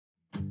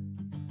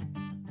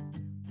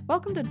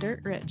Welcome to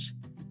Dirt Rich,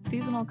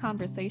 seasonal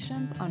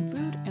conversations on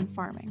food and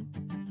farming.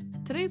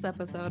 Today's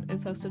episode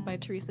is hosted by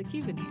Teresa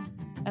Kivany,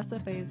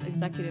 SFA's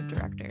Executive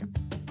Director.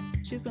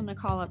 She's going to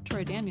call up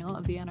Troy Daniel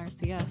of the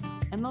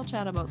NRCS, and they'll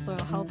chat about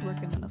soil health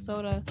work in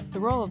Minnesota, the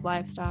role of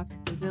livestock,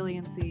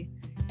 resiliency,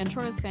 and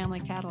Troy's family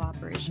cattle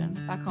operation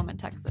back home in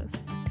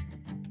Texas.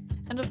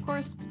 And of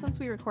course, since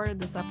we recorded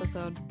this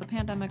episode, the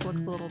pandemic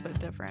looks a little bit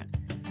different.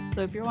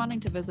 So if you're wanting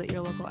to visit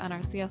your local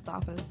NRCS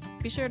office,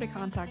 be sure to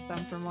contact them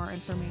for more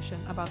information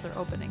about their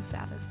opening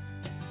status.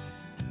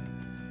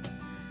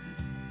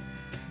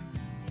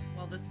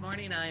 Well, this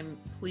morning I'm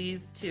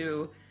pleased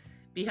to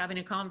be having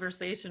a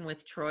conversation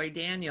with Troy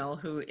Daniel,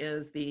 who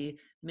is the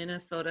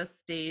Minnesota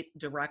State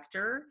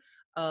Director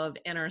of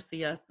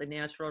NRCS, the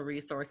Natural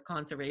Resource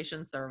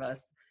Conservation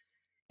Service.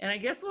 And I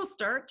guess we'll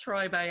start,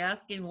 Troy, by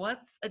asking,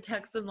 what's a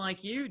Texan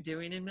like you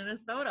doing in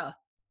Minnesota?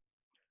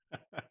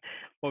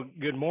 Well,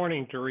 good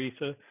morning,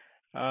 Teresa.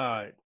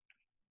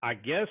 I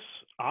guess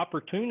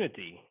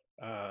opportunity.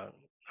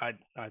 I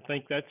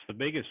think that's the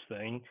biggest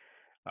thing.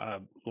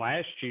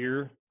 Last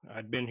year,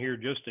 I'd been here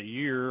just a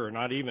year, or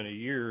not even a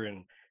year,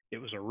 and it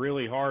was a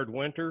really hard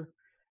winter.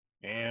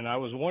 And I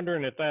was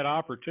wondering if that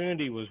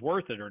opportunity was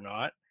worth it or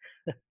not.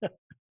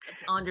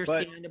 It's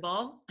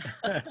understandable.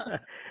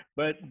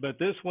 but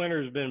this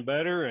winter's been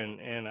better,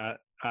 and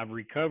I've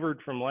recovered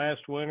from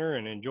last winter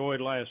and enjoyed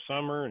last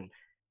summer, and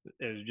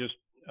it's just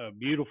a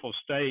beautiful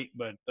state.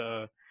 But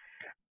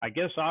I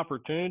guess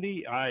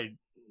opportunity.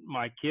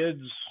 My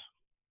kids,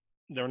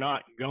 they're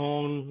not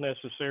gone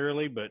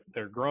necessarily, but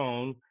they're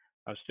grown.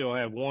 I still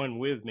have one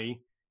with me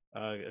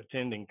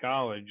attending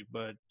college,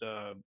 but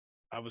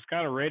I was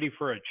kind of ready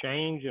for a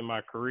change in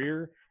my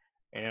career,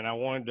 and I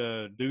wanted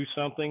to do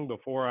something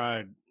before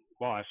I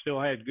still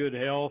had good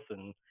health,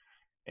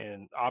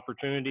 and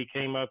opportunity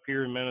came up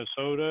here in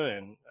Minnesota,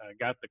 and I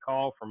got the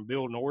call from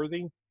Bill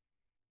Northey,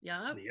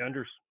 Yeah.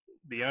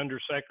 the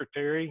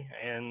undersecretary,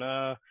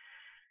 and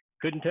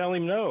couldn't tell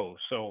him no.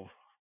 So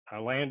I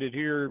landed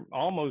here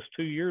almost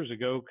 2 years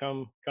ago,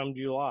 come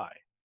July.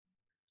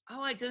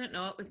 Oh, I didn't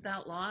know it was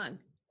that long.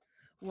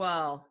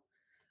 Well,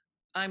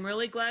 I'm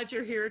really glad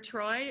you're here,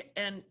 Troy.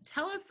 And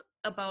tell us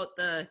about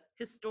the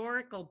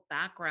historical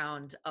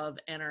background of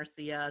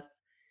NRCS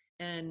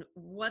and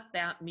what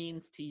that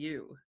means to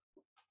you.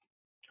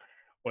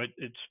 But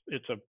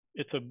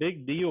it's a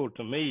big deal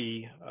to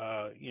me.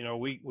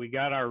 We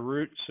got our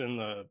roots in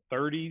the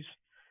 30s.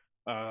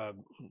 Uh,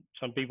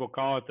 some people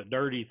call it the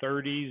dirty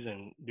 30s,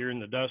 and during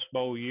the Dust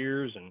Bowl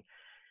years, and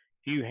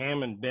Hugh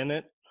Hammond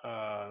Bennett,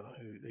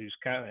 who's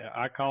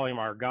I call him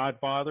our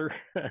godfather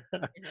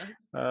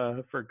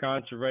Yeah. for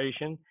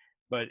conservation,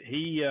 but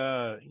he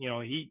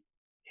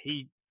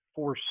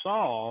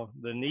foresaw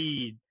the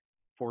need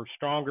for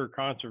stronger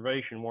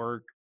conservation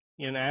work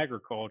in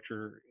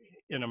agriculture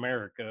in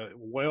America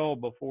well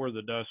before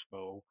the Dust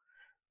Bowl.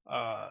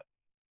 Uh,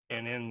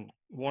 and then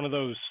one of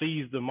those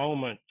seize the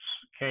moments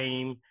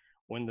came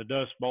when the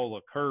Dust Bowl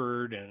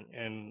occurred,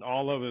 and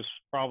all of us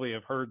probably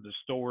have heard the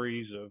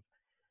stories of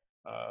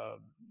uh,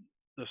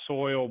 the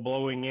soil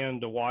blowing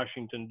into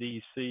Washington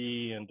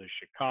D.C. and to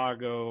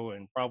Chicago,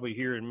 and probably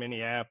here in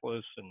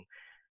Minneapolis and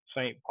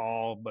St.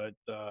 Paul. But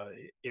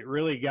it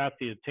really got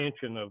the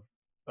attention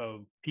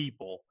of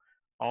people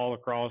all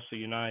across the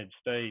United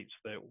States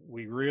that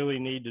we really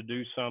need to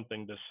do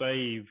something to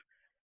save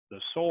the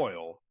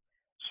soil.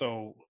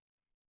 So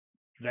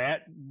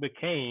that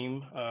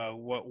became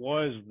what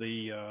was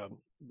the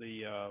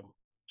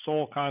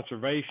Soil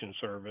Conservation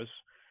Service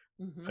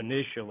Mm-hmm.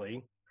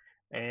 initially,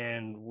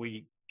 and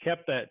we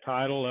kept that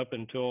title up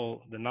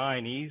until the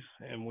 90s,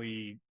 and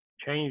we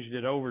changed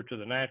it over to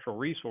the Natural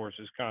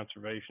Resources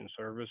Conservation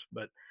Service.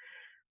 But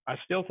I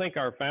still think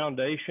our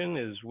foundation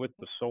is with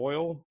the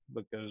soil,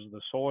 because the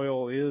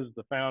soil is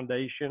the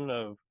foundation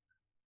of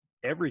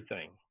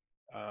everything.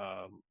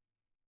 Um,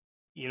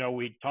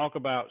 we talk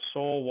about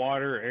soil,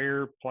 water,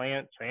 air,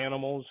 plants,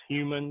 animals,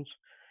 humans.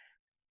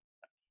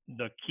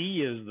 The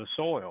key is the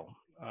soil.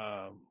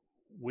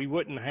 We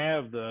wouldn't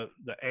have the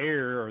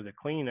air or the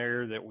clean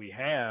air that we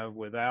have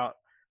without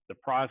the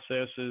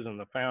processes and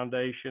the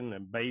foundation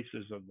and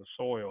basis of the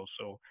soil.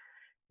 So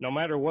no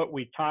matter what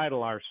we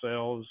title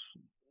ourselves,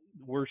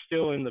 we're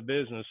still in the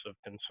business of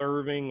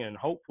conserving and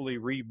hopefully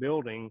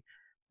rebuilding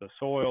the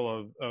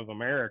soil of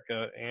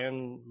America,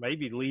 and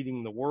maybe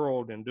leading the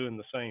world in doing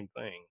the same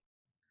thing.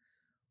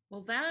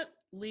 Well, that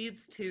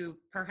leads to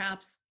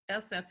perhaps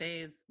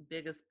SFA's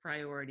biggest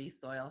priority,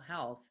 soil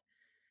health.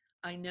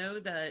 I know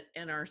that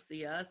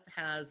NRCS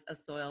has a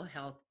soil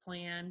health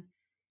plan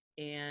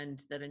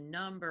and that a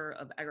number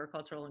of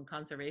agricultural and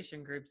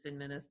conservation groups in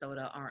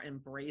Minnesota are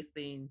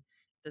embracing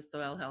the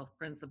soil health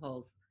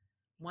principles.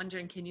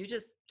 Wondering, can you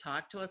just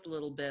talk to us a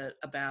little bit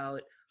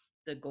about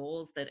the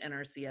goals that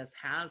NRCS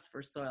has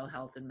for soil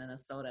health in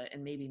Minnesota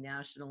and maybe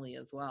nationally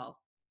as well?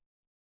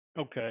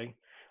 Okay,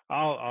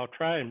 I'll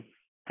try and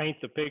paint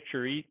the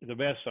picture the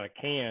best I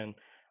can.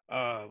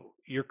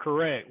 You're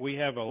correct. We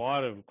have a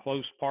lot of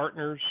close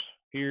partners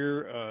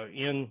here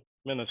in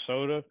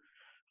Minnesota,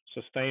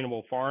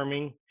 sustainable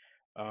farming.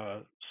 uh,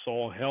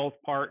 Soil Health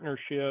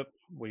Partnership.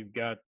 We've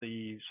got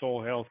the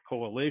Soil Health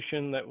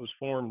Coalition that was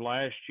formed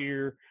last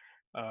year.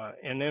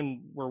 And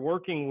then we're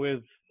working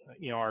with,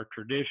 our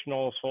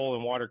traditional soil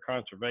and water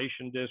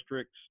conservation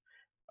districts.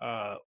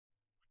 Uh,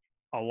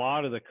 a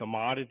lot of the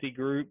commodity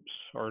groups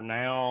are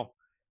now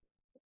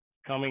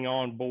coming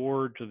on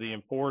board to the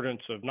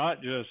importance of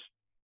not just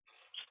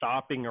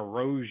stopping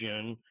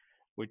erosion,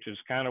 which is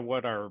kind of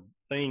what our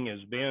thing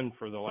has been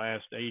for the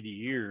last 80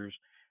 years,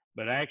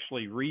 but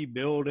actually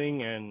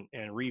rebuilding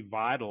and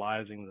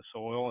revitalizing the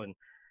soil. And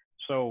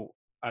so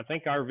I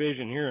think our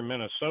vision here in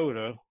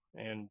Minnesota,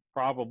 and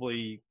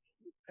probably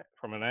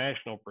from a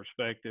national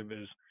perspective,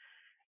 is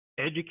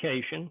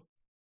education.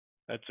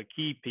 That's a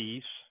key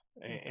piece,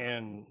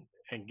 and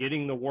and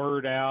getting the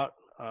word out.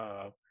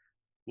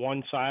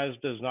 One size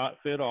does not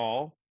fit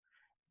all,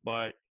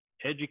 but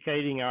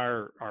educating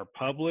our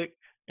public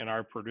and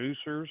our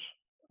producers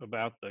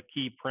about the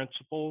key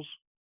principles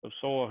of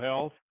soil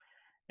health,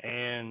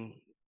 and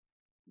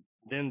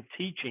then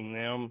teaching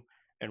them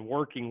and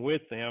working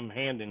with them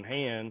hand in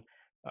hand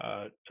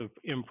to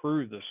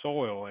improve the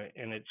soil.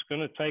 And it's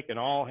going to take an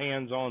all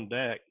hands on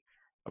deck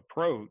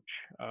approach.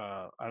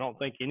 I don't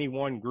think any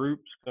one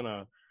group's going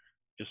to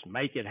just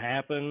make it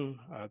happen.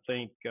 I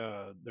think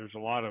there's a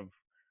lot of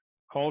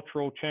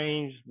cultural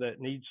change that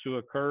needs to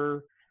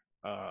occur.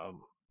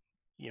 Um,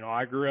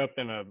 I grew up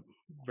in a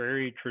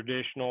very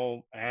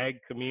traditional ag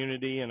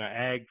community and an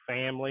ag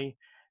family,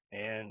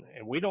 and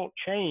we don't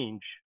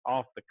change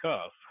off the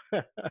cuff.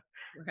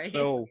 Right.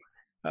 So,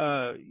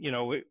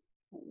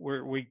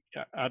 we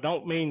I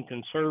don't mean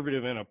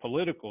conservative in a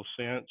political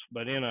sense,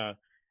 but in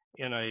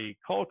a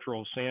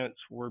cultural sense,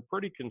 we're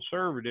pretty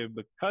conservative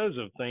because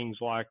of things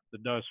like the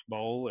Dust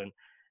Bowl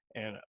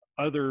and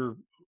other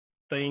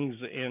things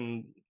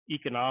in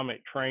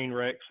economic train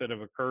wrecks that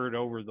have occurred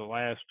over the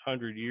last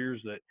 100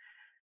 years, that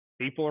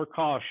people are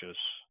cautious,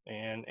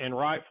 and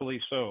rightfully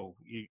so.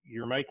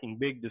 You're making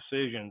big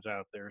decisions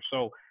out there.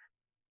 So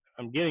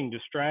I'm getting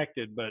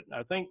distracted, but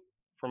I think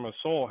from a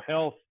soil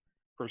health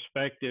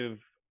perspective,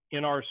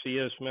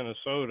 NRCS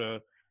Minnesota,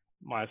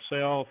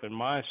 myself and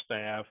my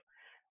staff,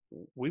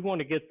 we want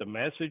to get the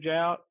message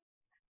out,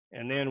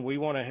 and then we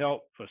want to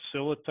help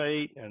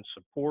facilitate and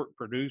support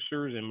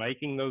producers in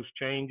making those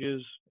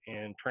changes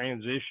and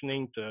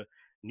transitioning to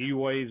new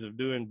ways of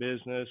doing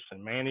business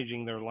and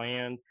managing their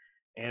land,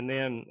 and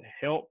then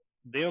help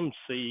them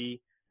see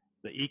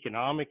the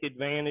economic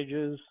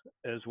advantages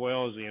as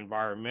well as the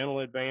environmental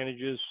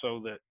advantages,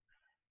 so that,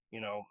 you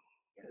know,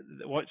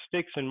 what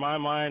sticks in my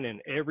mind in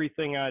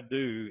everything I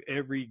do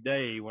every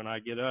day when I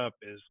get up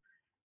is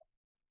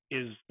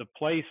the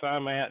place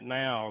I'm at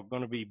now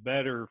going to be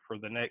better for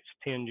the next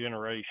 10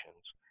 generations?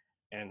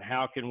 And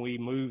how can we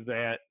move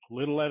that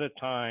little at a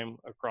time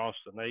across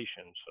the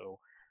nation? So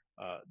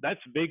that's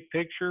big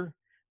picture.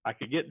 I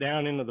could get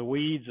down into the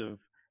weeds of,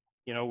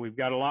 we've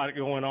got a lot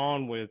going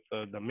on with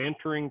the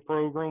mentoring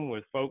program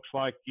with folks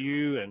like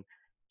you and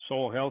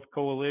Soil Health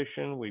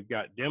Coalition. We've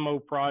got demo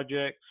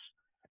projects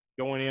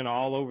going in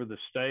all over the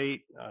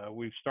state.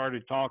 We've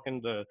started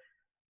talking to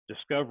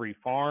Discovery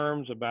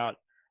Farms about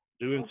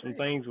doing some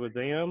things with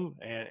them,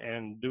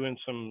 and doing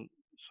some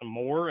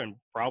more, and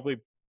probably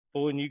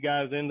pulling you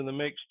guys into the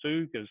mix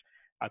too, because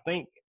I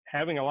think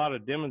having a lot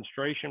of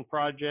demonstration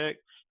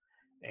projects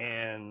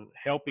and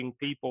helping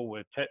people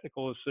with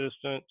technical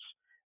assistance,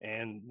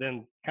 and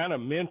then kind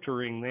of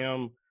mentoring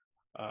them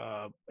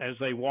as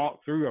they walk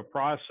through a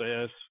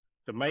process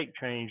to make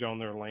change on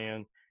their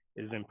land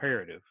is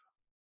imperative.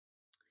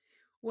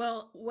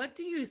 Well, what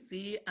do you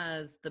see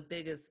as the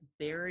biggest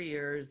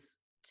barriers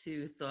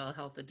to soil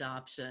health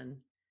adoption?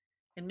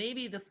 And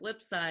maybe the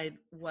flip side,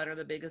 what are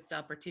the biggest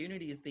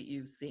opportunities that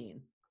you've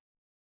seen?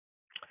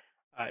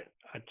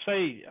 I'd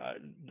say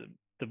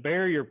the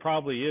barrier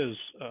probably is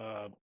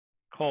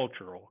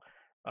cultural.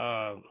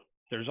 Uh,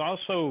 there's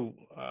also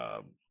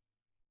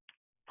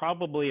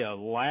probably a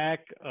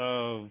lack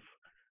of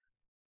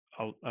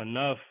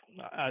enough.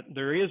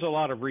 There is a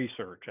lot of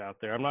research out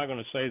there. I'm not going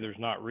to say there's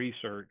not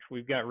research.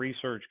 We've got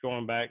research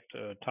going back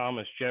to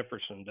Thomas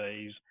Jefferson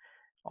days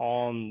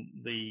on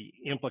the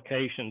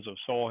implications of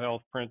soil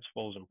health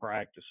principles and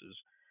practices.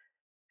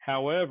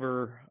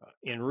 However,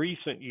 in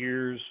recent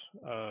years,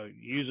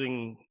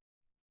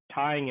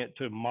 tying it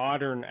to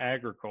modern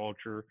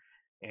agriculture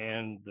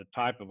and the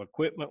type of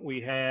equipment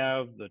we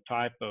have, the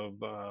type of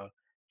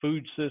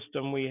food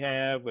system we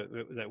have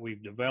that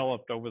we've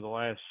developed over the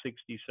last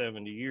 60,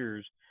 70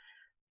 years,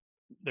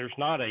 there's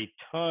not a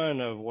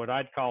ton of what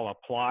I'd call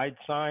applied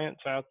science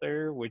out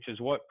there, which is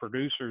what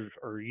producers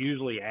are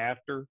usually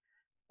after.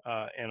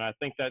 And I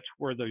think that's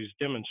where those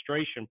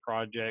demonstration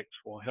projects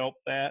will help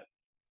that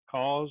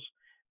cause.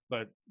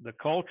 But the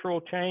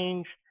cultural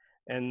change,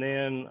 and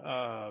then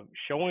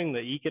showing the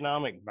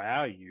economic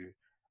value,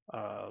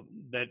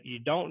 that you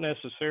don't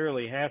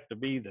necessarily have to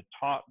be the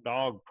top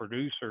dog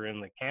producer in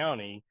the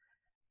county.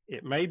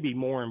 It may be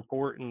more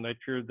important that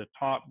you're the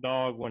top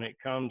dog when it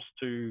comes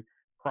to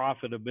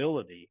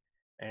profitability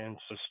and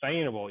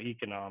sustainable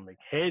economic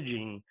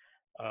hedging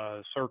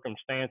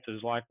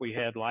circumstances like we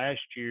had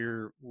last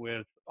year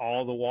with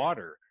all the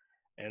water,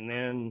 and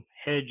then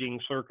hedging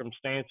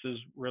circumstances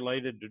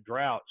related to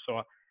drought.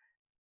 So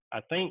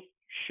I think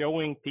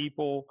showing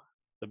people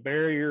the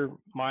barrier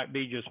might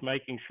be just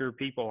making sure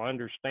people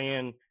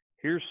understand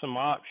here's some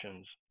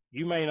options.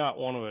 You may not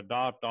want to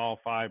adopt all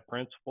 5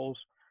 principles,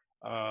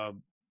 uh,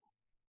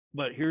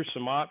 but here's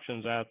some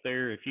options out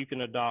there. If you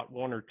can adopt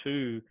 1 or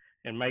 2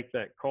 and make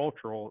that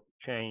cultural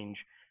change,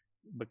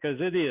 because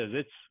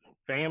it's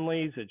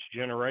families, it's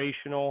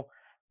generational.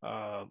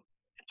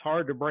 It's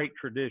hard to break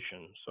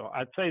tradition. So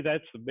I'd say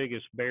that's the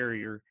biggest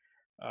barrier.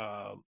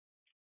 Uh,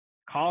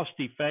 Cost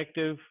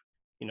effective,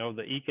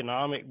 the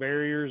economic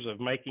barriers of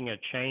making a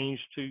change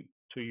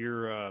to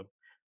your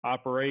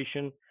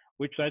operation,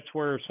 which that's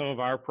where some of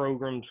our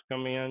programs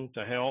come in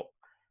to help.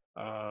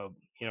 Uh,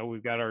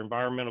 we've got our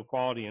environmental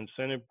quality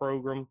incentive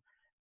program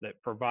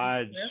that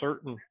provides Yep.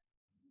 certain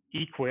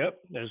EQIP,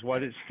 is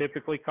what it's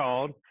typically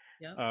called.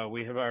 Yep.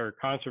 We have our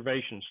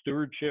conservation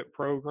stewardship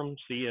program,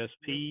 CSP.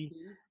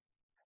 CSP.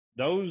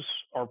 Those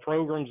are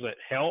programs that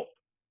help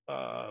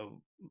uh,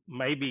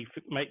 maybe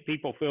make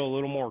people feel a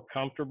little more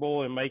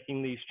comfortable in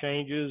making these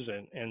changes,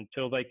 and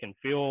until they can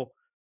feel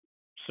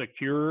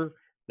secure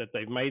that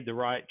they've made the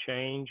right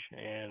change,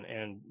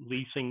 and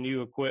leasing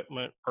new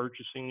equipment,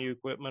 purchasing new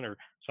equipment, or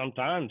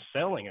sometimes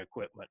selling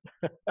equipment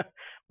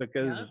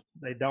because Yep.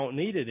 they don't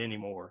need it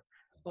anymore.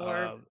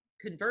 Or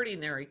converting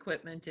their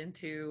equipment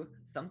into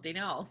something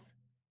else.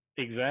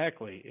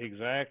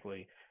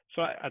 Exactly.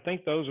 So I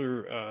think those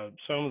are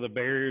some of the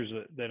barriers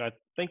that I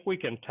think we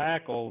can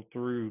tackle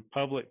through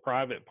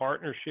public-private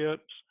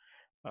partnerships.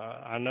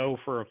 I know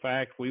for a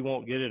fact we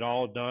won't get it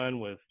all done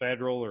with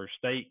federal or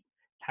state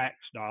tax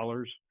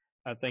dollars.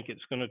 I think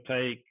it's going to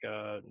take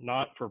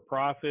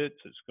not-for-profits.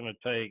 It's going to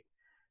take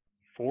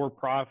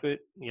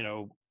for-profit,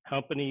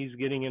 companies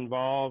getting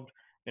involved,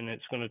 and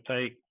it's going to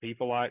take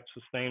people like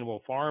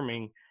sustainable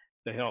farming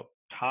to help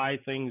tie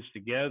things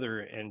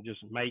together and just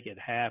make it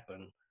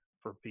happen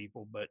for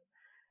people. But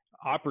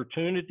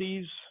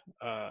opportunities,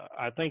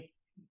 I think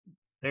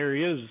there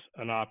is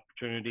an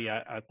opportunity.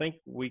 I think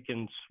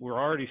we're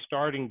already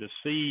starting to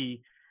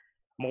see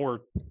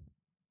more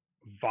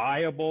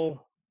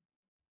viable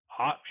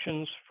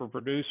options for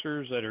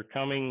producers that are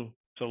coming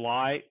to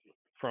light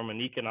from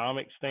an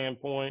economic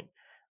standpoint,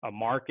 a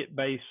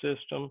market-based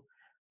system.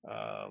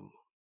 Um,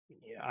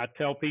 I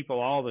tell people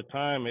all the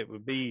time it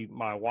would be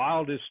my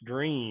wildest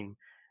dream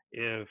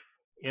if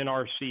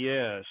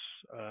NRCS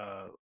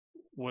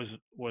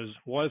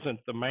wasn't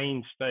the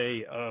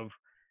mainstay of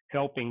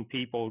helping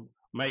people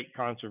make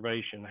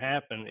conservation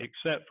happen,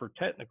 except for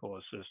technical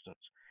assistance.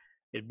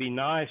 It'd be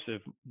nice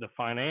if the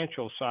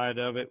financial side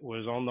of it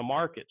was on the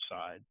market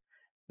side,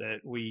 that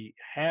we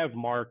have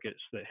markets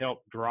that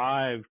help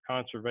drive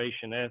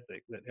conservation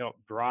ethic, that help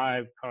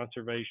drive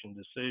conservation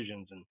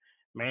decisions and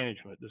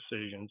management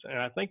decisions. And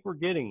I think we're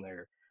getting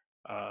there.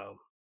 Uh,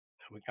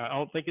 I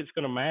don't think it's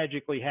going to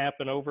magically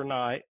happen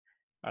overnight.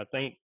 I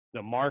think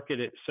the market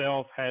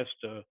itself has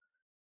to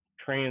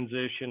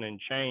transition and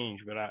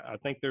change, but I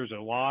think there's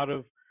a lot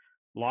of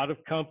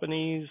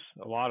companies,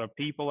 a lot of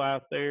people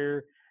out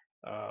there,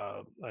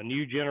 a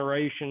new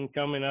generation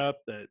coming up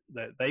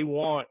that they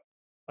want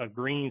a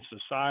green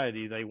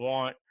society. They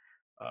want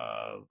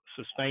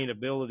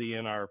sustainability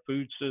in our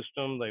food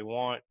system. They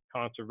want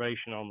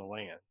conservation on the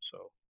land.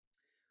 So,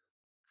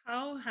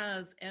 How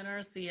has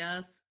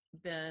NRCS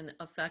been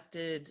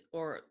affected,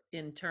 or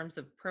in terms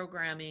of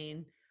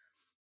programming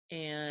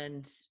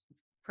and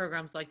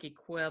programs like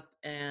EQUIP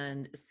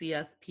and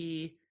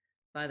CSP,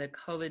 by the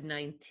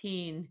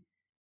COVID-19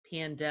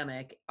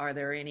 pandemic? Are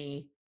there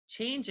any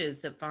changes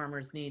that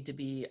farmers need to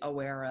be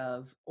aware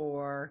of,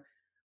 or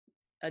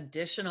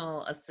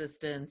additional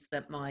assistance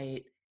that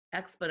might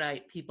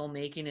expedite people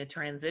making a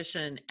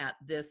transition at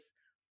this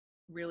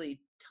really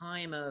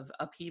time of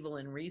upheaval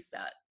and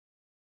reset?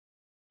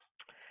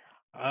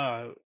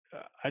 uh,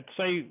 I'd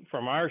say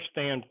from our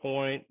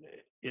standpoint,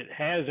 it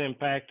has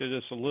impacted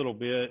us a little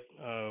bit.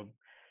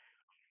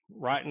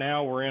 Right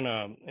now, we're in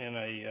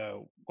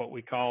a what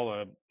we call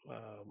a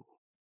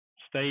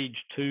stage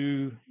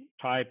 2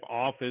 type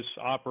office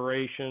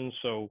operation.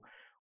 So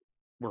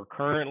we're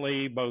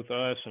currently, both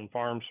us and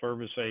Farm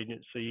Service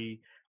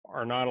Agency,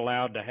 are not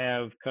allowed to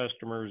have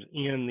customers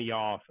in the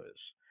office.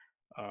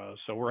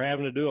 So we're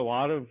having to do a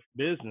lot of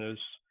business,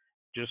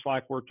 just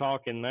like we're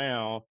talking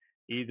now,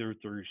 either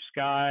through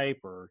Skype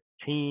or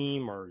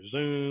Team or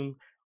Zoom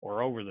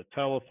or over the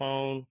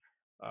telephone.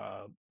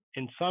 Uh,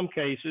 in some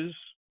cases,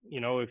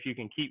 if you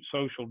can keep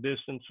social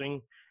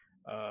distancing,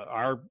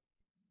 our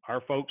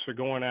folks are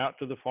going out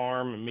to the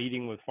farm and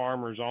meeting with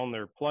farmers on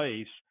their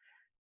place.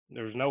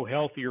 There's no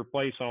healthier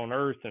place on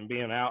earth than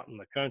being out in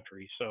the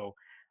country. So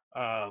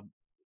uh,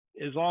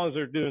 as long as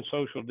they're doing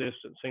social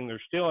distancing,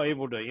 they're still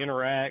able to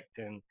interact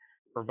and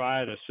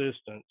provide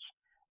assistance.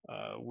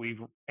 We've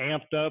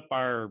amped up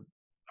our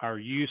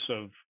use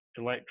of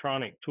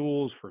electronic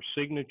tools for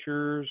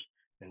signatures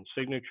and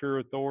signature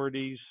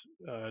authorities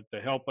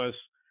to help us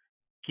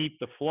keep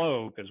the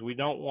flow, because we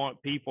don't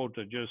want people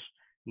to just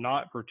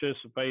not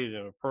participate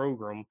in a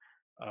program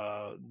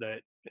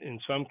that in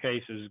some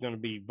cases is going to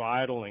be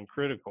vital and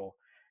critical.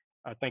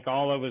 I think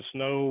all of us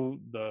know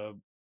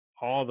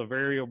all the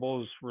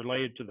variables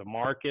related to the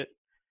market.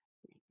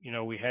 You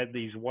know, we had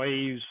these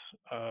waves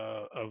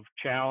of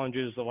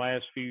challenges the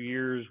last few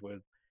years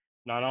with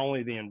not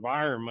only the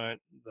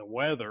environment, the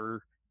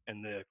weather,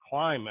 and the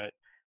climate,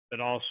 but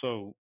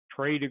also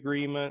trade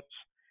agreements,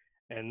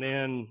 and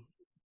then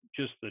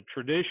just the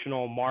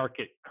traditional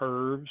market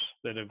curves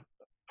that have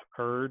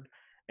occurred.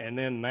 And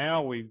then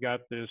now we've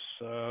got this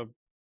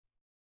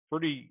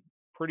pretty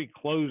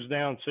closed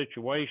down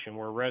situation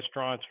where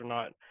restaurants are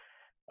not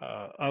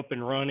up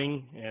and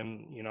running,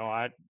 and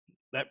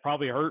that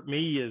probably hurt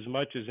me as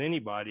much as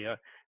anybody.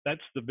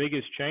 That's the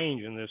biggest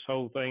change in this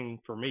whole thing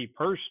for me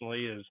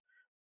personally. Is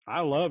I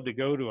love to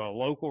go to a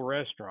local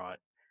restaurant.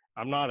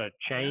 I'm not a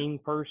chain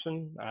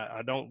person.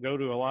 I don't go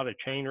to a lot of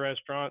chain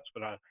restaurants,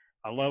 but I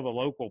love a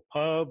local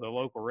pub, a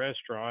local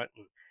restaurant,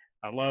 and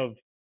I love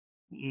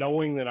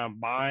knowing that I'm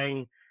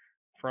buying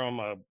from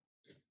a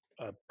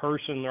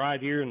person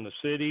right here in the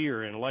city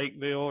or in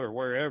Lakeville or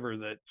wherever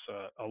that's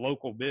a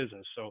local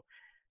business. So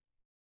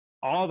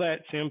all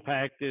that's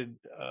impacted,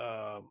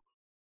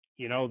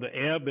 the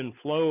ebb and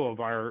flow of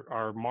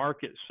our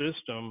market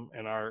system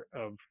and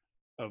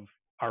of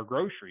our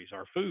groceries,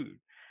 our food.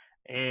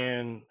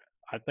 And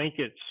I think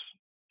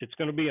it's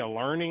going to be a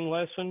learning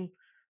lesson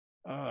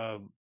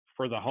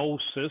for the whole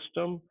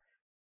system.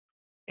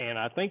 And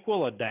I think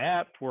we'll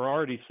adapt. We're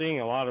already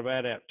seeing a lot of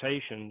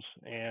adaptations,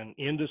 and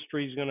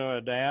industry's going to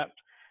adapt.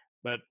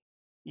 But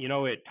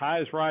it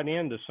ties right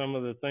into some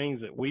of the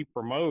things that we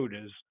promote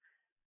is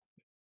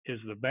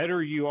the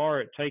better you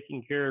are at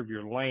taking care of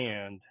your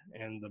land,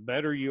 and the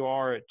better you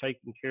are at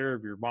taking care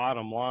of your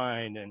bottom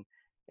line,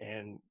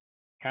 and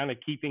kind of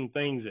keeping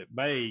things at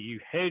bay, you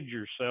hedge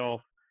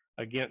yourself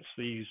against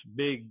these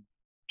big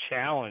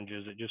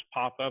challenges that just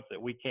pop up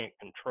that we can't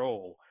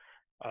control.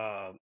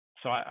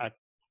 So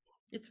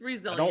it's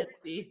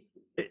resiliency.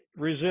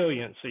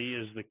 Resiliency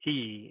is the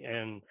key,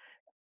 and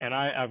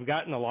I've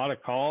gotten a lot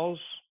of calls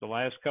the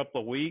last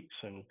couple of weeks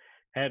and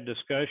had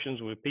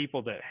discussions with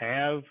people that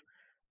have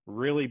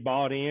really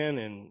bought in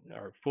and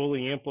are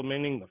fully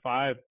implementing the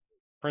 5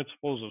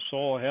 principles of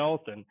soil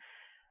health, and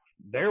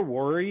they're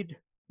worried,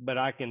 but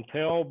I can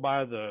tell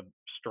by the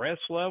stress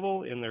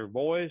level in their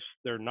voice,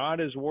 they're not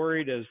as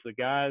worried as the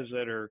guys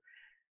that are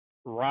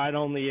right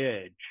on the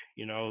edge,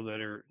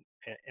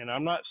 and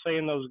I'm not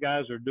saying those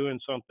guys are doing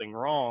something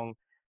wrong.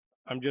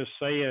 I'm just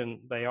saying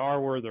they are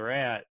where they're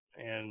at.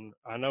 And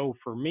I know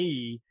for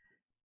me,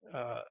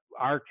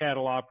 our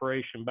cattle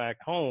operation back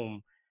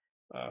home,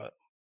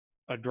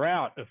 a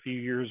drought a few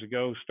years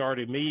ago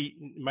started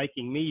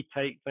making me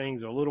take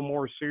things a little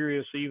more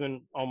serious,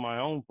 even on my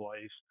own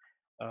place,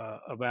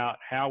 about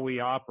how we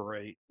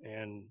operate.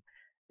 And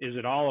is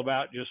it all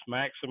about just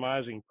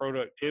maximizing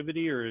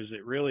productivity, or is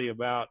it really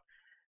about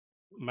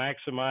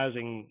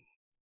maximizing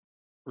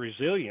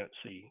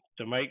resiliency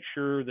to make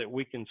sure that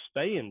we can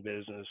stay in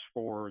business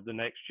for the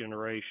next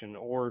generation,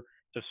 or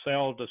to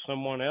sell to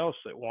someone else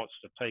that wants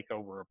to take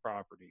over a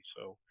property?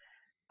 So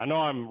I know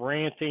I'm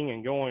ranting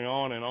and going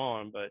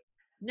on, but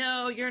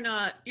no, you're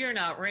not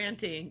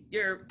ranting.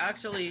 You're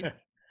actually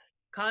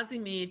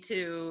causing me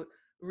to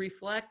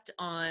reflect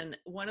on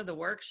one of the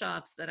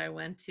workshops that I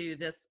went to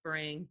this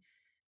spring,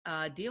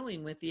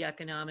 dealing with the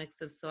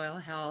economics of soil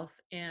health.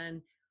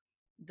 And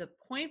the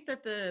point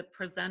that the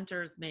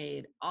presenters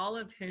made, all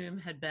of whom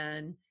had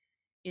been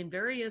in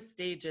various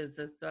stages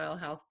of soil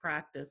health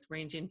practice,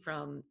 ranging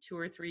from 2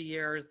 or 3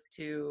 years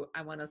to,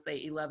 I want to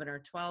say, 11 or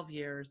 12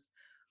 years,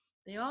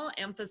 they all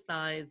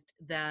emphasized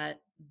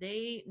that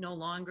they no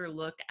longer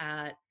look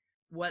at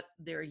what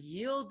their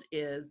yield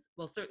is.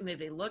 Well, certainly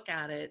they look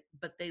at it,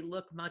 but they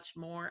look much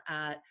more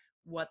at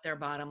what their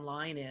bottom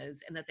line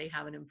is, and that they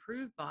have an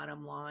improved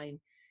bottom line,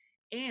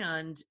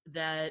 and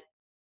that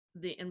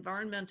the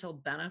environmental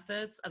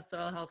benefits of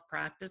soil health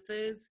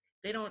practices,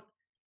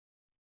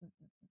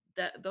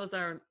 those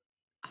are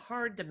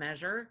hard to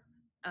measure.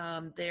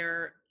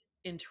 They're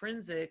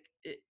intrinsic.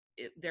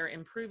 They're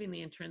improving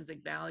the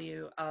intrinsic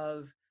value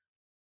of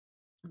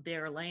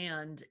their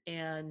land,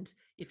 and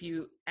if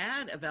you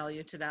add a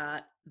value to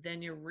that,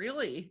 then you're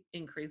really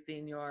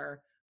increasing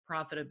your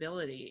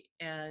profitability.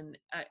 And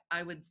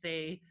I would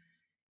say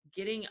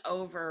getting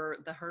over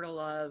the hurdle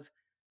of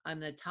I'm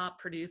the top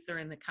producer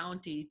in the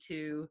county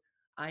to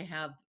I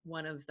have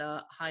one of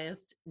the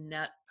highest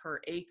net per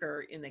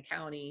acre in the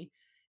county,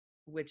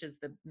 which is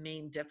the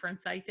main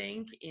difference, I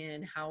think,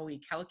 in how we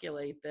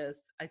calculate this.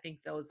 I think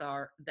that's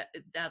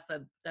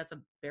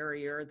a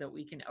barrier that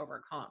we can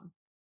overcome.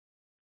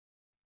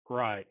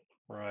 Right.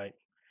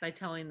 By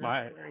telling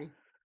this story.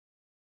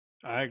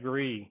 I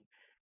agree.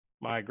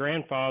 My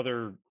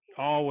grandfather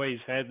always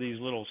had these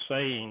little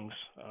sayings.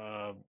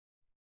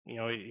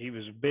 He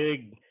was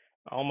big.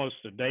 Almost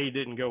a day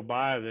didn't go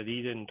by that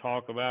he didn't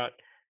talk about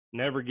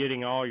never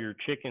getting all your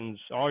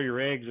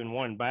eggs in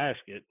one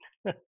basket.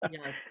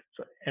 Yes.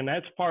 And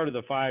that's part of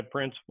the 5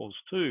 principles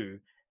too.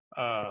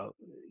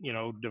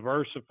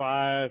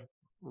 Diversify,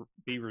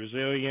 be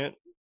resilient,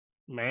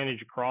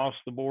 manage across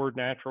the board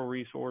natural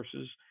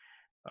resources.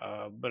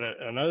 But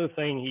another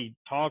thing he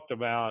talked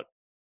about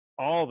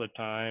all the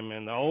time,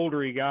 and the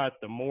older he got,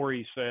 the more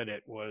he said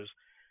it, was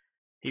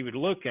he would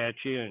look at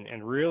you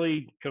and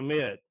really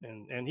commit.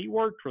 And he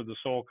worked for the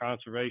Soil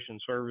Conservation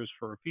Service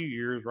for a few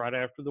years right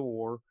after the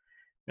war.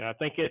 And I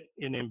think it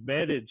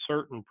embedded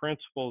certain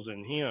principles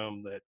in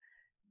him that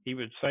he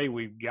would say,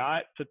 we've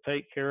got to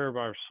take care of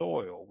our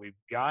soil. We've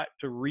got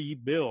to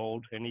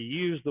rebuild. And he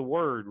used the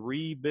word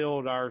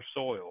rebuild our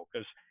soil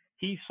because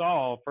he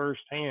saw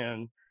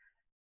firsthand,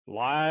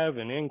 live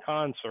and in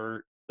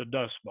concert, the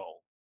Dust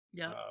Bowl.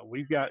 Yeah.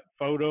 We've got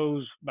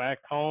photos back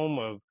home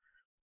of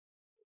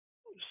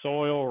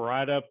soil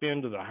right up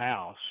into the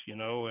house,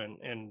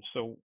 and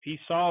so he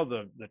saw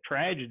the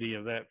tragedy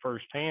of that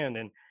firsthand,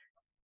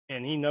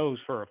 and he knows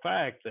for a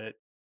fact that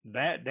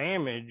that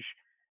damage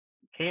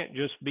can't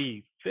just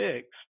be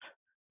fixed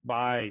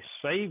by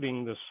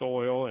saving the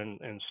soil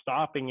and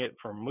stopping it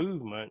from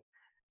movement.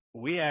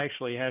 We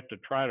actually have to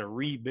try to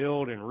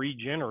rebuild and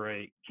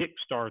regenerate,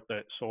 kickstart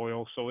that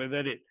soil so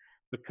that it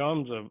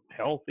becomes a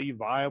healthy,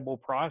 viable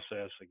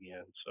process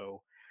again.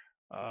 So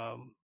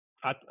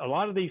a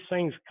lot of these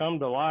things come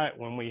to light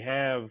when we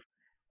have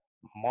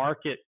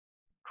market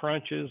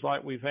crunches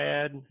like we've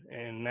had,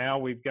 and now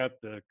we've got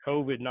the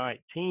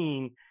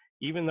COVID-19.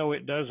 Even though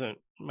it doesn't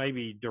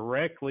maybe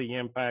directly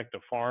impact a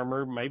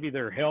farmer, maybe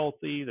they're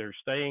healthy, they're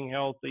staying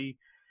healthy,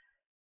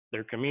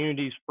 their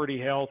community's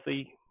pretty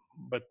healthy,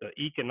 but the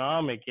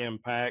economic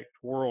impact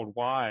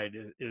worldwide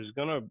is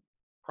going to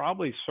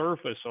probably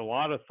surface a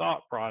lot of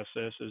thought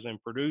processes in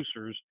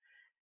producers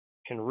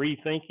in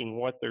rethinking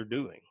what they're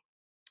doing.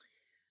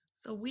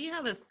 So we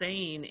have a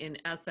saying in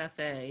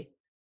SFA,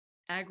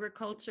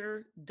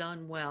 agriculture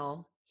done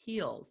well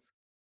heals.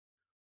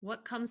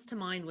 What comes to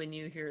mind when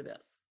you hear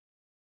this?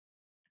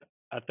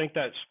 I think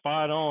that's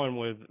spot on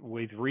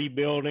with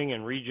rebuilding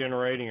and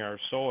regenerating our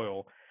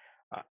soil.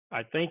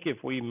 I think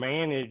if we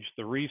manage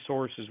the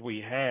resources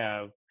we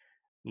have,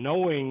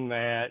 knowing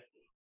that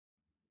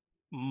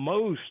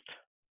most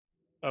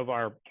of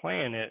our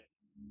planet,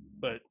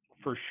 but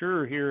for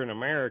sure here in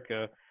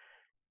America,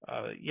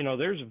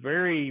 there's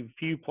very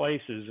few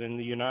places in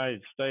the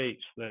United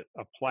States that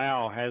a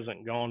plow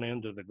hasn't gone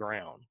into the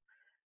ground.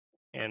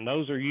 And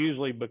those are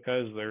usually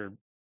because they're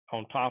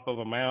on top of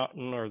a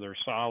mountain or they're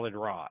solid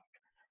rock.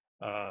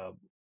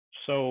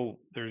 So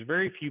there's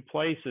very few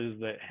places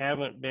that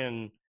haven't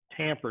been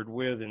tampered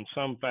with in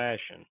some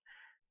fashion.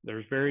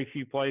 There's very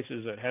few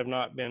places that have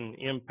not been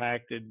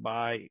impacted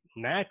by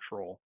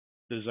natural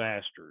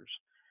disasters.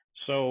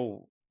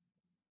 So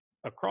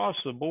across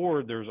the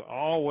board, there's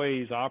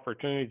always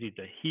opportunity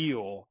to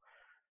heal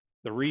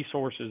the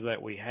resources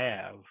that we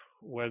have,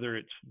 whether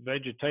it's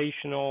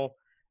vegetational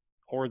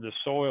or the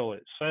soil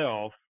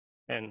itself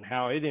and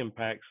how it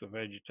impacts the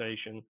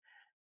vegetation.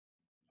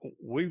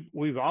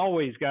 We've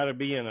always got to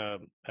be in a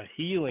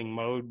healing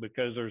mode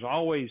because there's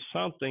always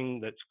something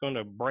that's going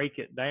to break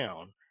it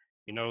down.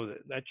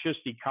 That's just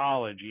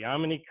ecology.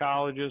 I'm an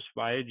ecologist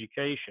by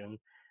education,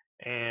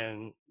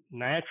 and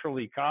natural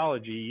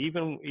ecology,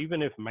 even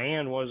if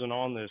man wasn't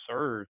on this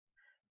earth,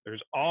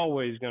 there's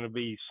always going to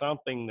be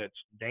something that's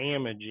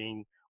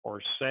damaging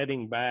or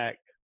setting back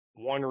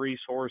one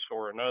resource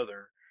or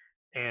another.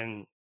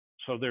 And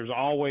so there's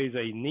always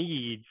a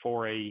need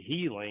for a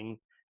healing,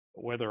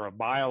 whether a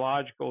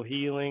biological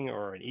healing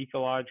or an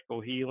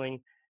ecological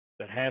healing,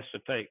 that has to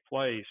take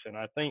place. And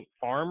I think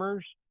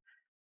farmers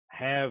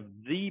have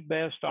the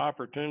best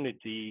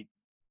opportunity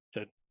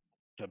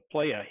to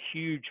play a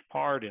huge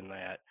part in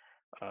that.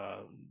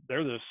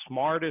 They're the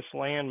smartest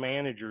land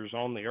managers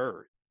on the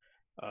earth.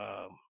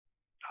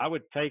 I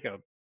would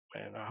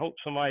and I hope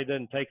somebody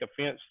doesn't take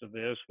offense to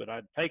this, but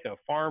I'd take a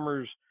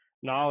farmer's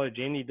knowledge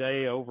any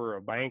day over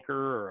a banker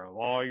or a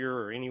lawyer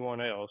or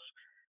anyone else.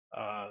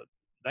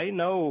 They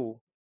know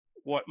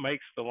what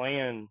makes the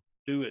land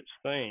do its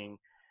thing,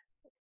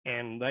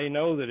 and they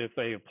know that if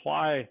they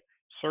apply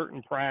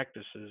certain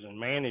practices and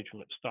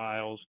management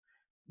styles,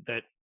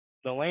 that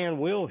the land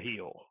will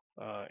heal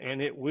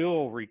and it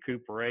will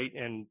recuperate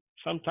and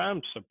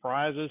sometimes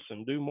surprise us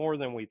and do more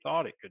than we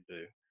thought it could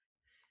do.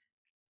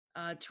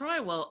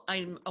 Troy, well,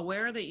 I'm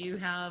aware that you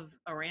have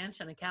a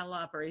ranch and a cattle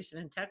operation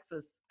in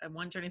Texas. I'm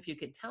wondering if you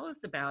could tell us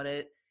about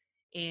it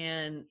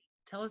and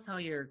tell us how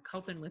you're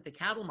coping with the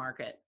cattle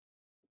market.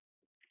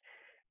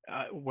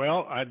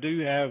 Well, I do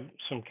have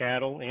some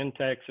cattle in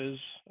Texas.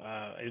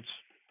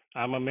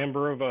 I'm a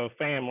member of a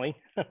family.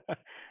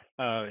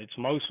 It's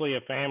mostly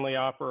a family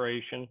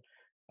operation.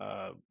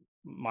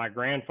 My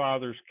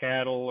grandfather's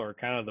cattle are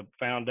kind of the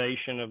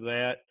foundation of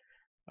that.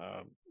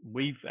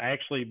 We've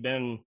actually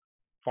been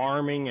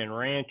farming and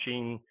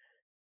ranching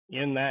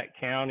in that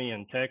county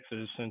in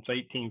Texas since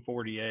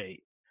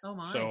 1848. Oh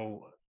my!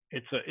 So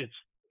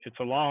it's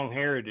a long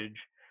heritage.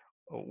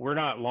 We're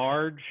not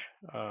large.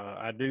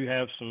 I do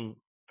have some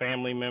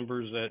family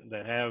members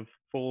that have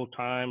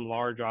full-time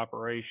large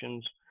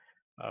operations,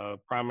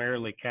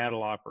 primarily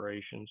cattle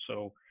operations.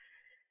 So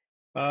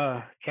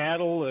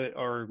cattle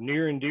are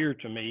near and dear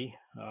to me.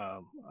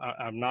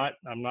 I'm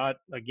not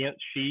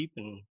against sheep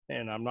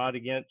and I'm not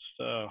against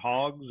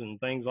hogs and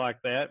things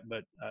like that,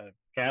 but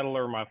cattle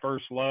are my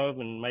first love,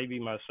 and maybe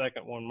my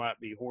second one might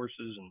be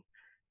horses and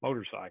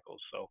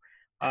motorcycles. So,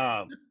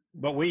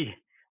 but we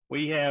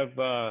have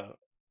a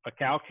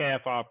cow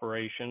calf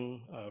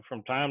operation.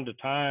 From time to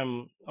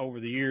time over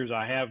the years,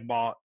 I have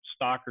bought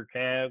stocker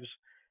calves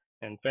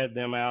and fed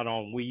them out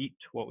on wheat,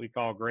 what we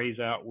call graze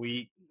out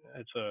wheat.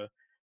 It's a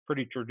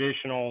pretty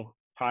traditional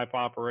type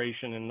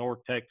operation in North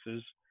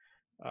Texas.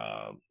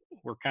 Uh,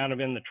 we're kind of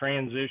in the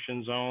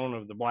transition zone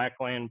of the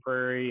Blackland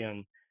Prairie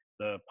and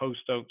the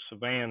post oak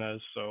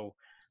savannas. So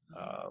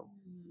uh,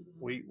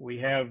 we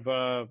have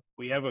a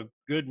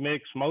good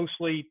mix,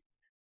 mostly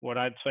what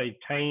I'd say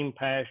tame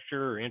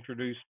pasture or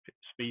introduced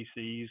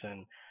species,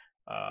 and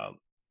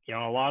you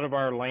know, a lot of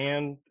our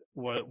land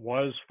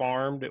was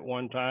farmed at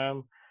one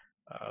time.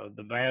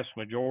 The vast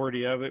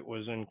majority of it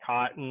was in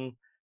cotton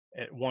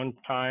at one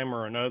time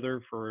or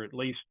another for at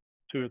least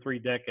 2 or 3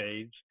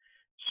 decades.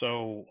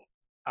 So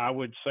I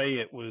would say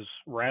it was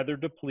rather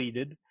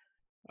depleted.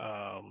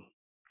 Um,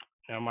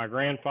 Now, my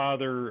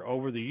grandfather,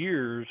 over the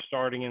years,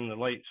 starting in the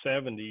late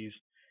 70s,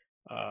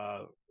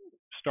 uh,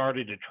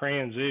 started to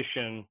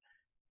transition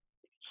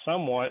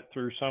somewhat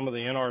through some of the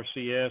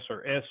NRCS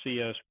or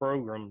SCS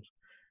programs,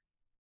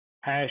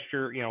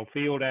 pasture, you know,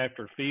 field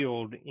after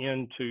field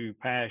into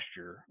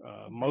pasture,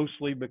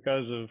 mostly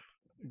because of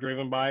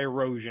driven by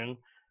erosion.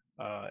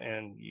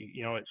 And,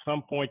 you know, at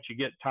some point you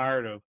get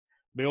tired of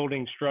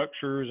building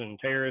structures and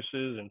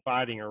terraces and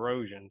fighting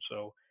erosion.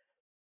 So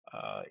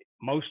uh,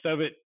 most of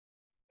it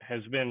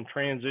has been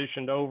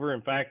transitioned over.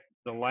 In fact,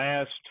 the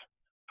last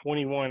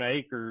 21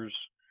 acres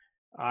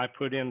I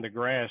put in the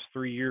grass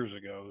 3 years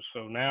ago.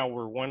 So now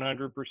we're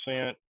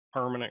 100%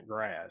 permanent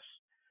grass.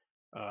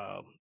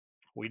 Um,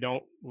 we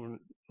don't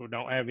we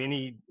don't have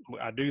any.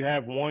 I do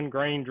have one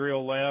grain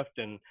drill left,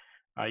 and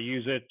I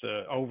use it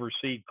to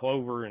overseed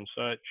clover and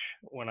such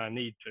when I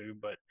need to.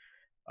 But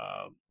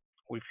uh,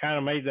 we've kind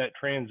of made that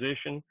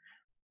transition.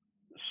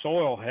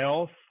 Soil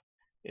health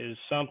is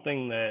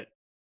something that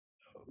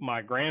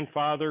my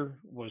grandfather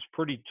was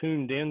pretty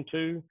tuned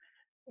into,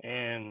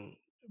 and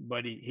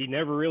but he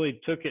never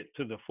really took it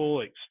to the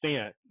full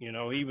extent. You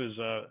know, he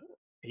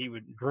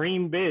would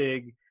dream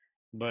big,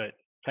 but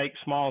take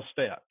small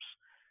steps,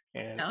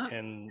 Yeah.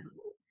 and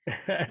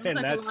Sounds and like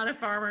a that's lot of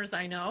farmers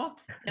I know.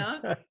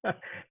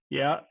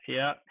 Yeah.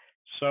 yeah.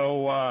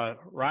 So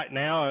right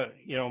now,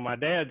 you know, my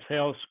dad's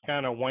health's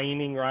kind of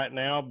waning right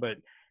now, but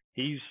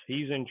he's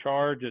in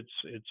charge.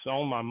 It's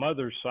on my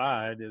mother's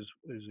side is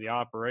the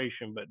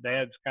operation, but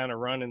dad's kind of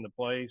running the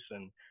place,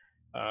 and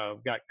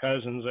I've got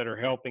cousins that are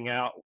helping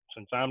out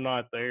since I'm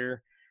not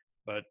there.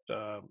 But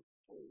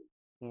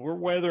we're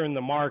weathering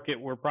the market.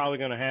 We're probably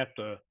going to have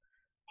to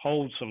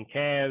hold some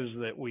calves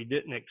that we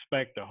didn't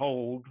expect to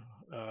hold.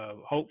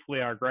 Hopefully,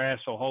 our grass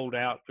will hold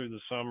out through the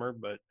summer.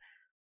 But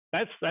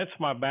that's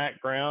my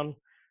background.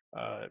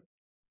 Uh,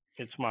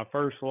 it's my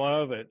first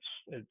love. It's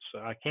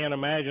I can't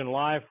imagine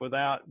life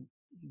without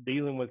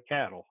dealing with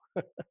cattle.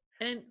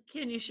 And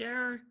can you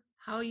share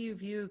how you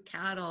view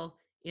cattle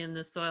in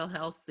the soil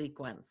health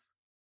sequence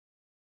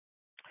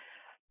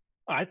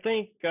I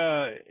think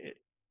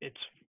it's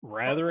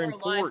rather or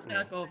important.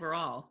 livestock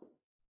overall?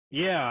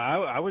 Yeah,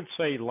 I would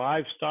say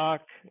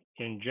livestock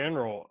in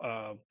general.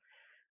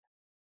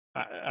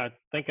 I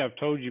think I've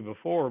told you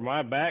before,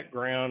 my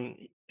background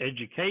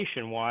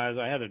education wise,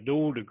 I had a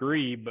dual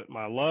degree, but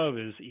my love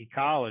is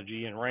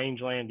ecology and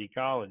rangeland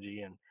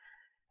ecology. And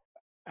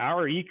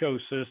our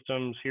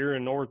ecosystems here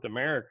in North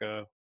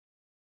America,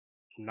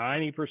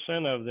 90%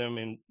 of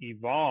them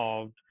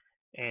evolved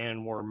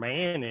and were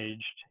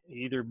managed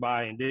either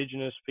by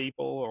indigenous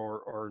people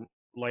or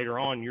later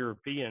on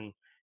European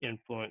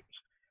influence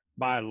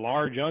by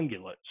large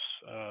ungulates.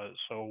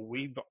 So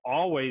we've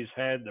always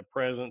had the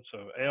presence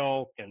of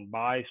elk and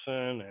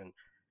bison and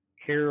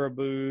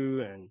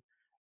caribou, and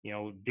you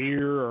know,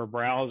 deer are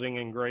browsing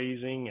and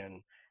grazing,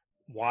 and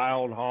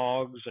wild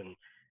hogs,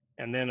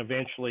 and then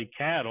eventually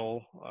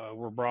cattle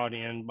were brought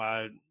in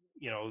by,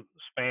 you know,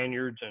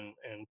 Spaniards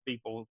and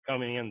people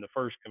coming in the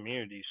first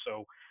community.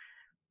 So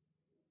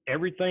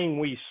everything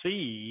we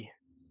see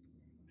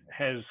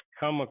has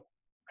come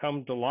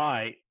to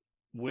light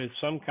with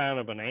some kind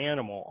of an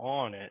animal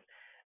on it,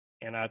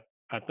 and I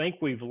think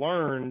we've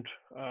learned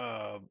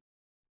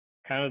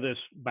kind of this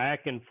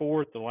back and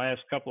forth the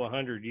last couple of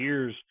 100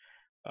 years.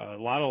 A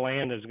lot of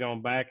land has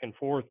gone back and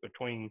forth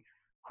between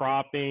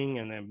cropping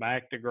and then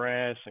back to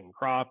grass and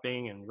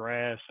cropping and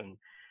grass. And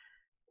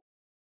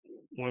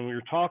when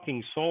we're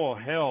talking soil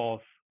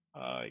health,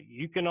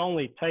 you can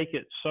only take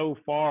it so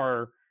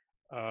far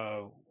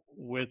uh,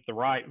 with the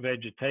right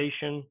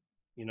vegetation,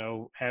 you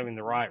know, having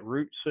the right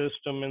root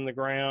system in the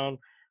ground,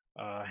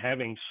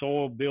 having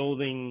soil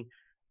building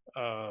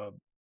uh,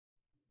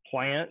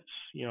 plants,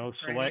 you know,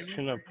 Perennials.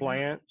 selection of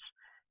plants.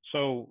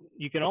 So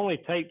you can only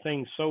take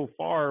things so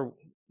far,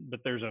 but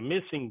there's a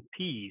missing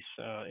piece.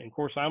 And of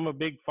course, I'm a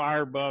big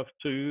fire buff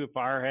too.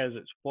 Fire has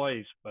its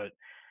place, but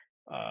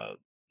uh,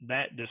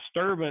 that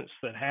disturbance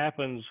that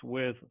happens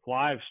with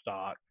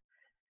livestock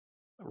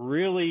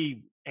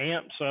really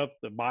amps up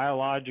the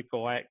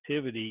biological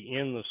activity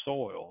in the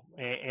soil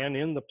and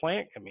in the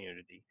plant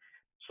community.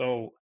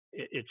 So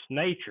it's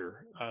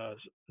nature.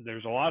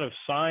 There's a lot of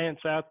science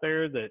out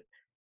there that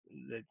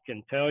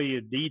can tell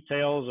you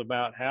details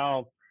about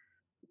how,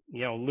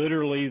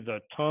 literally the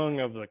tongue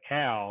of the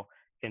cow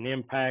can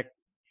impact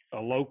a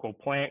local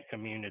plant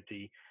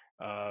community.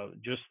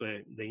 Just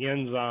the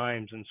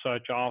enzymes and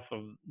such off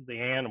of the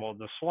animal,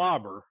 the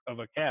slobber of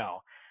a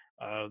cow,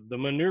 the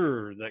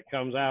manure that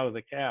comes out of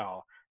the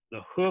cow,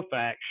 the hoof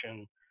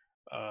action,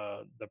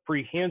 the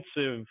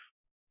prehensive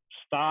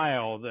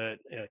style that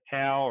a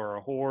cow or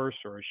a horse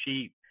or a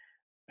sheep,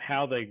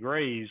 how they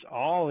graze,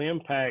 all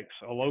impacts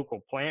a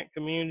local plant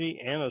community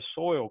and a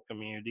soil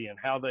community and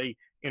how they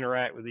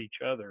interact with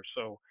each other.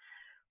 So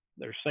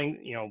there's things,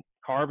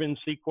 carbon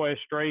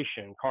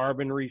sequestration,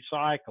 carbon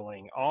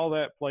recycling, all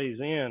that plays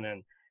in.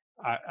 And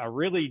I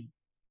really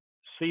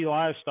see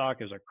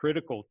livestock as a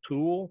critical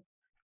tool.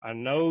 I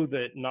know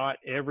that not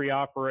every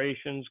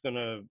operation is going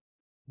to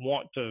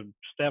want to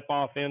step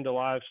off into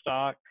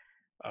livestock.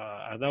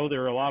 I know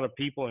there are a lot of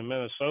people in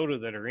Minnesota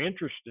that are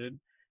interested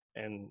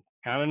and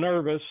kind of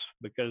nervous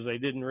because they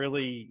didn't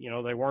really,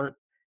 they weren't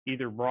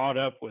either brought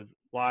up with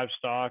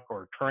livestock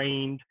or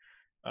trained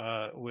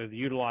with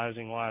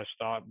utilizing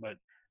livestock, but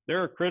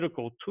they're a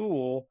critical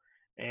tool.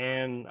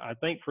 And I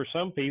think for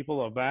some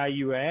people, a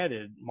value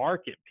added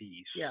market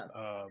piece. Yes.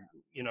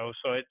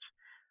 So it's,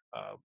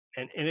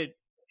 and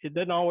it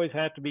doesn't always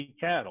have to be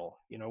cattle.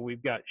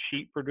 We've got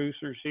sheep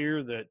producers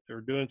here that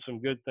are doing some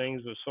good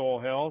things with soil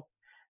health.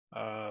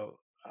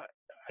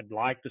 I'd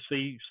like to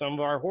see some of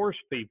our horse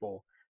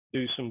people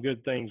do some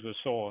good things with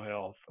soil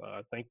health.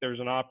 I think there's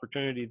an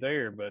opportunity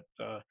there, but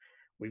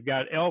we've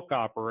got elk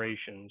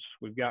operations,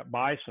 we've got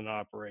bison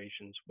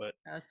operations, but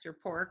pasture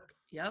pork.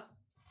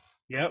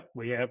 Yep,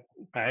 we have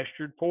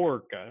pastured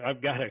pork.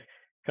 I've got a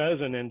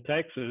cousin in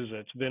Texas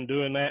that's been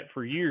doing that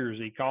for years.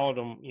 He called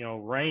them,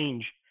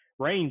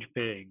 range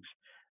pigs.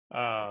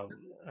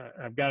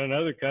 I've got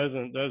another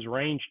cousin that does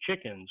range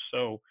chickens.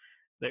 So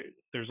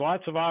there's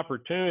lots of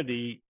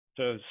opportunity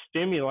to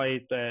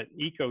stimulate that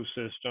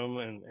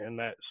ecosystem and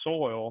that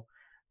soil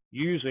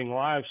using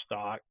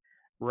livestock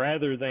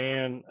rather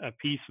than a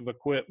piece of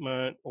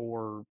equipment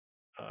or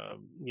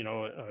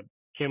a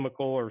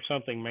chemical or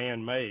something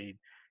man-made.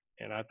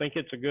 And I think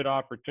it's a good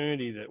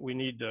opportunity that we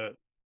need to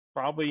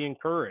probably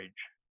encourage.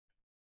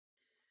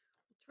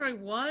 Troy,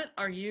 what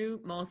are you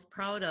most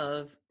proud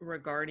of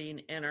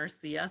regarding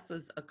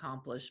NRCS's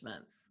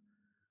accomplishments?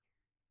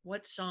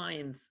 What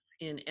shines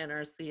in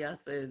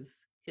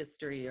NRCS's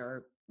history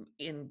or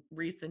in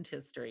recent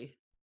history?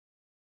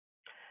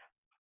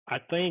 I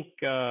think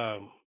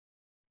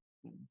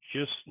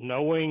just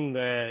knowing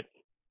that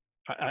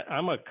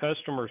I'm a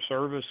customer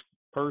service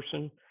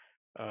person.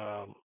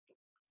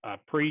 I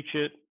preach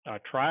it. I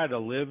try to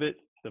live it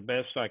the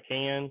best I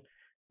can.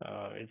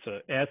 It's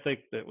an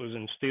ethic that was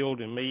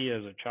instilled in me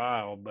as a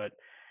child, but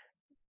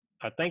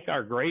I think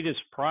our greatest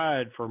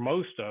pride for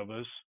most of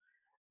us,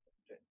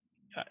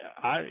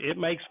 it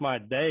makes my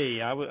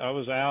day. I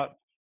was out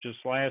just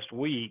last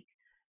week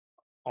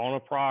on a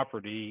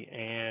property,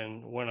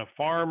 and when a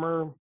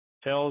farmer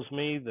tells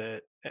me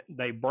that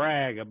they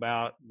brag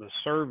about the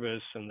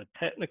service and the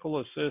technical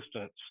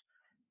assistance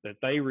that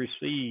they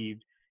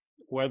received,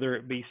 whether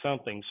it be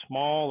something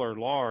small or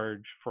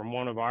large from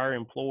one of our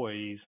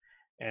employees,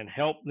 and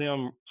help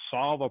them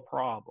solve a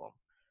problem.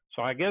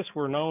 So I guess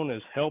we're known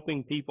as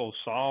helping people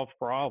solve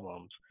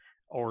problems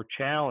or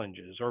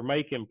challenges or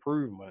make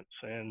improvements.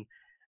 And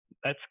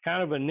that's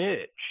kind of a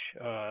niche.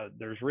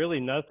 There's really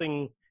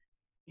nothing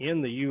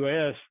in the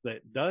U.S.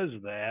 that does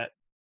that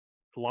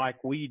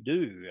like we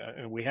do.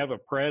 We have a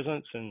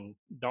presence in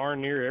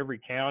darn near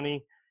every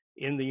county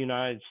in the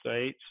United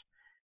States.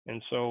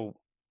 And so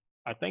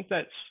I think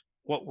that's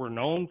what we're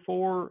known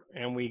for,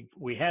 and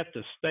we have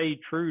to stay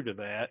true to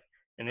that.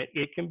 And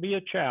it can be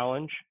a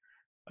challenge.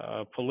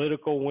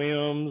 Political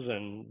whims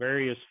and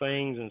various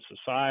things in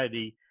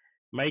society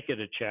make it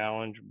a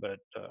challenge, but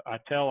I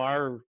tell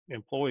our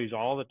employees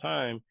all the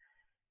time,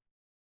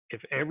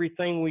 if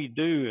everything we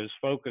do is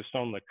focused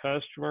on the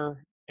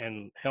customer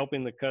and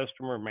helping the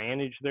customer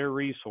manage their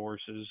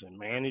resources and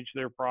manage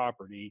their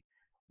property,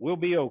 we'll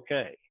be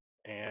okay.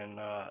 And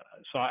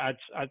so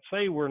I'd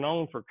say we're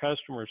known for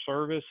customer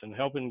service and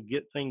helping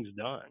get things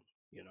done,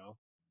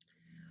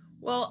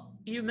 Well,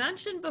 you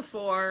mentioned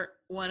before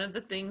one of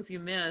the things you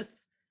miss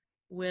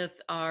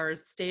with our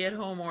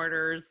stay-at-home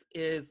orders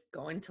is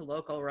going to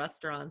local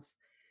restaurants.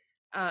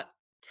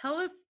 Tell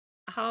us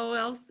how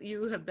else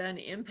you have been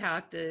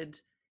impacted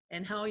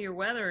and how you're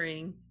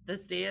weathering the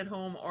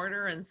stay-at-home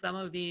order and some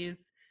of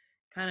these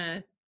kind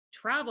of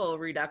travel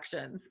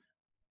reductions.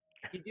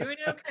 You doing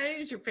okay?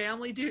 Is your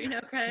family doing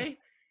okay?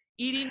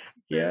 Eating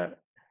food? Yeah.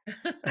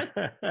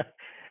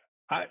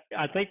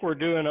 I think we're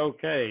doing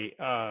okay.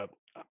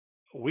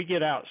 We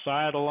get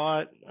outside a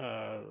lot,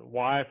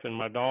 wife and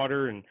my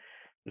daughter, and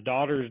the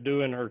daughter's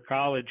doing her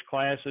college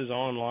classes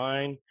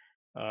online.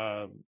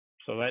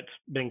 So that's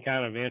been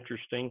kind of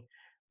interesting.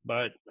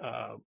 But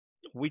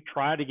we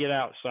try to get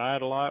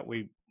outside a lot.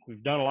 We've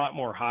done a lot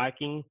more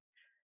hiking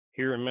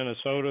here in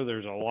Minnesota.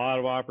 There's a lot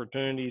of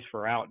opportunities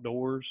for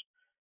outdoors.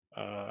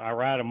 I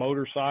ride a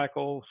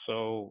motorcycle,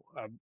 so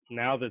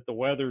now that the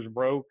weather's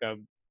broke, I've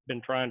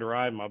been trying to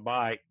ride my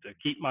bike to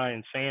keep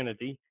my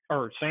sanity.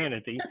 Or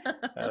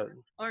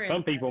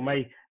Some people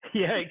may,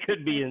 yeah, it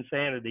could be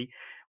insanity,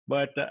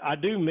 but I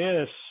do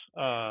miss,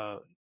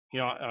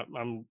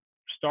 I'm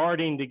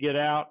starting to get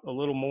out a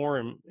little more,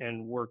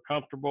 and we're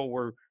comfortable.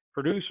 Where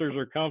producers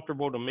are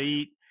comfortable to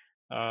meet.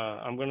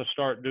 I'm going to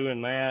start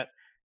doing that,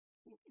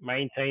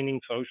 maintaining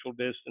social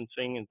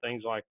distancing and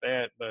things like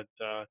that. But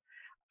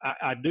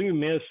I do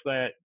miss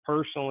that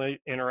personal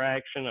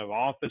interaction of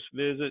office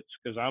visits,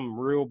 because I'm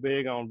real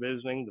big on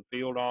visiting the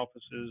field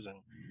offices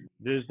and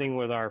visiting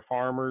with our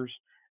farmers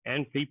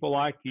and people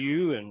like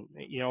you, and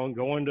and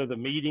going to the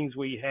meetings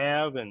we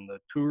have and the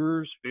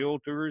tours,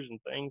 field tours and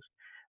things.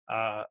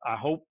 I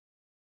hope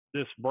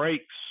this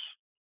breaks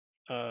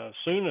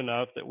soon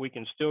enough that we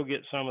can still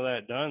get some of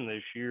that done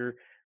this year,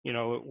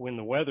 when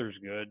the weather's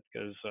good,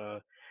 because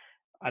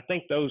I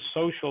think those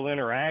social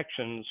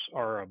interactions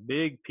are a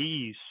big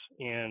piece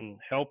in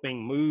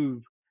helping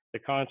move the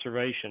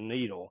conservation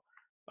needle.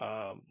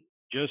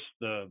 Just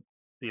the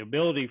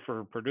ability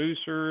for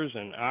producers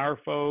and our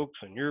folks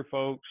and your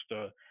folks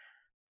to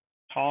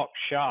talk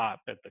shop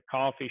at the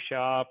coffee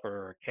shop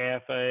or a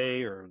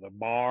cafe or the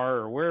bar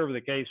or wherever the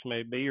case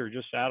may be, or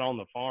just out on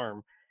the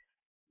farm.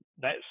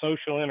 That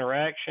social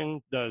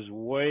interaction does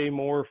way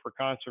more for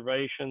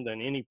conservation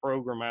than any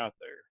program out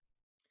there.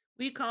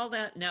 We call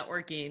that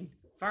networking,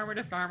 farmer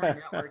to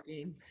farmer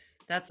networking.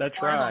 That's our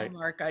right.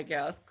 hallmark, I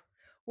guess.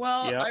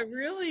 Well, Yep. I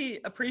really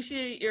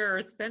appreciate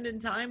your spending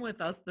time with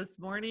us this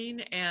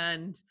morning,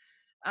 and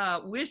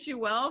wish you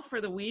well for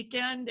the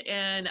weekend.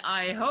 And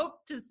I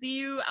hope to see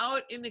you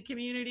out in the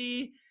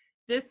community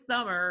this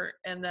summer,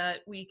 and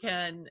that we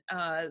can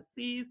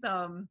see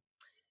some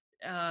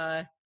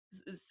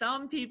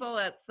people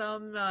at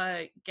some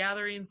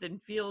gatherings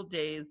and field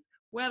days,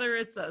 whether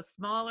it's a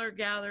smaller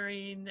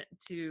gathering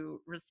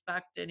to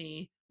respect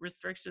any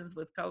restrictions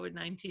with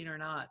COVID-19 or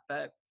not.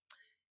 But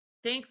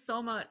thanks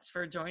so much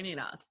for joining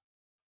us.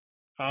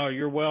 Oh,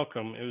 you're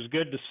welcome. It was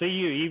good to see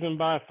you, even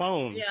by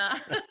phone. Yeah.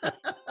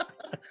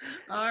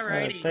 All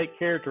righty. Take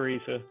care,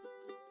 Teresa.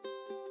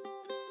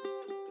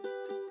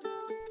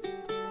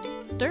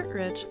 Dirt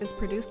Rich is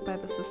produced by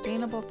the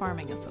Sustainable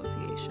Farming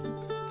Association.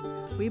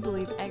 We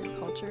believe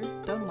agriculture,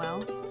 done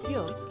well,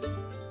 heals.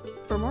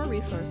 For more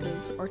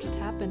resources or to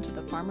tap into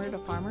the Farmer to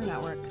Farmer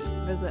Network,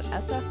 visit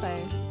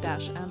sfa-mn.org.